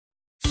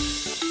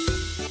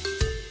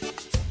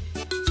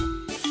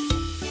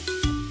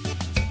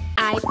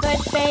I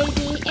put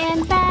baby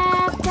in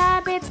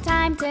bathtub, it's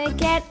time to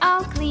get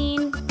all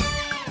clean.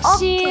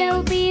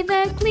 She'll be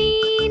the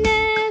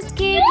cleanest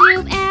kid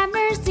you've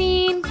ever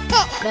seen.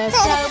 The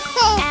soap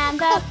and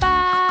the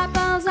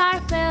bubbles are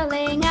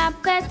filling up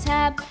the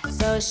tub,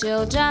 so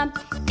she'll jump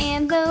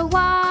in the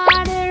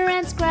water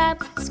and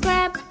scrub,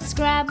 scrub,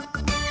 scrub.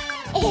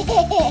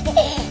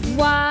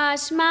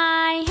 Wash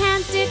my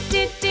hands, do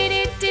do do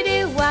do do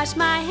do. Wash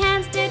my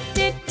hands, do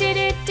do do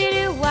do do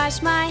do.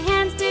 Wash my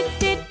hands, do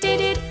do do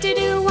do do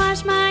do.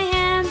 Wash my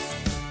hands.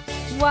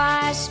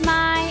 Wash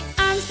my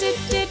arms, do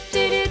do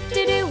do do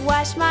do do.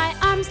 Wash my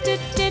arms, do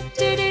do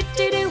do do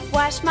do do.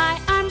 Wash my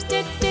arms,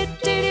 do do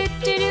do do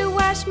do do.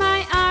 Wash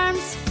my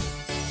arms.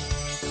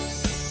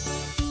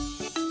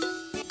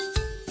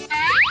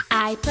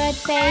 I put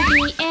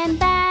baby in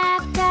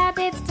bathtub,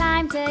 it's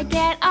time to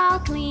get all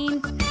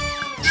clean.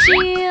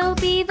 She'll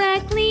be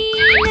the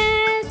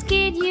cleanest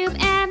kid you've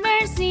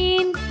ever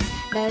seen.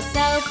 The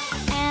soap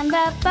and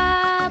the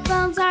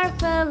bubbles are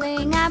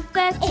filling up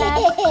the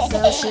tub,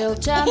 so she'll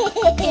jump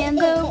in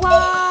the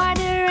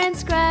water and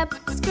scrub,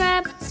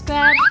 scrub,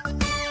 scrub.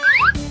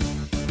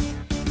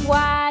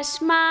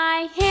 Wash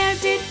my hair,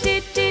 do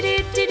do do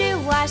do do do.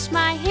 Wash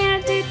my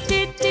hair, do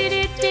do do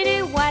do do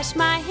do. Wash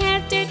my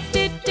hair, do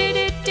do do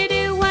do do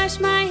do. Wash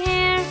my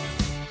hair.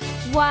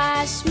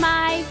 Wash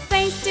my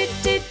face, do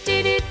do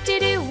do do do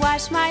do.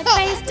 Wash my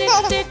face, do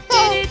do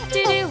do do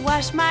do do.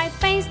 Wash my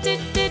face, do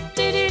do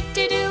do do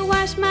do do.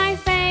 Wash my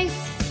face.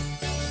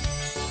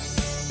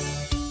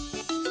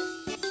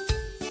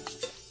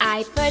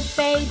 I put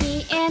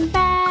baby in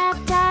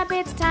bathtub,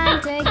 it's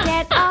time to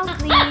get all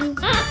clean.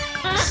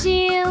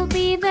 She'll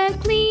be the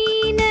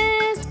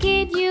cleanest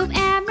kid you've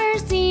ever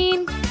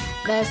seen.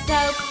 The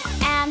soap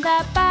and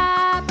the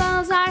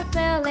bubbles are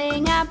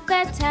filling up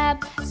the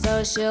tub,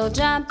 so she'll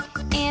jump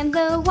in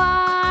the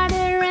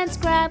water and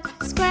scrub,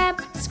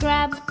 scrub,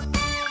 scrub.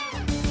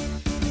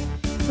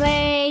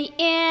 Play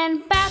in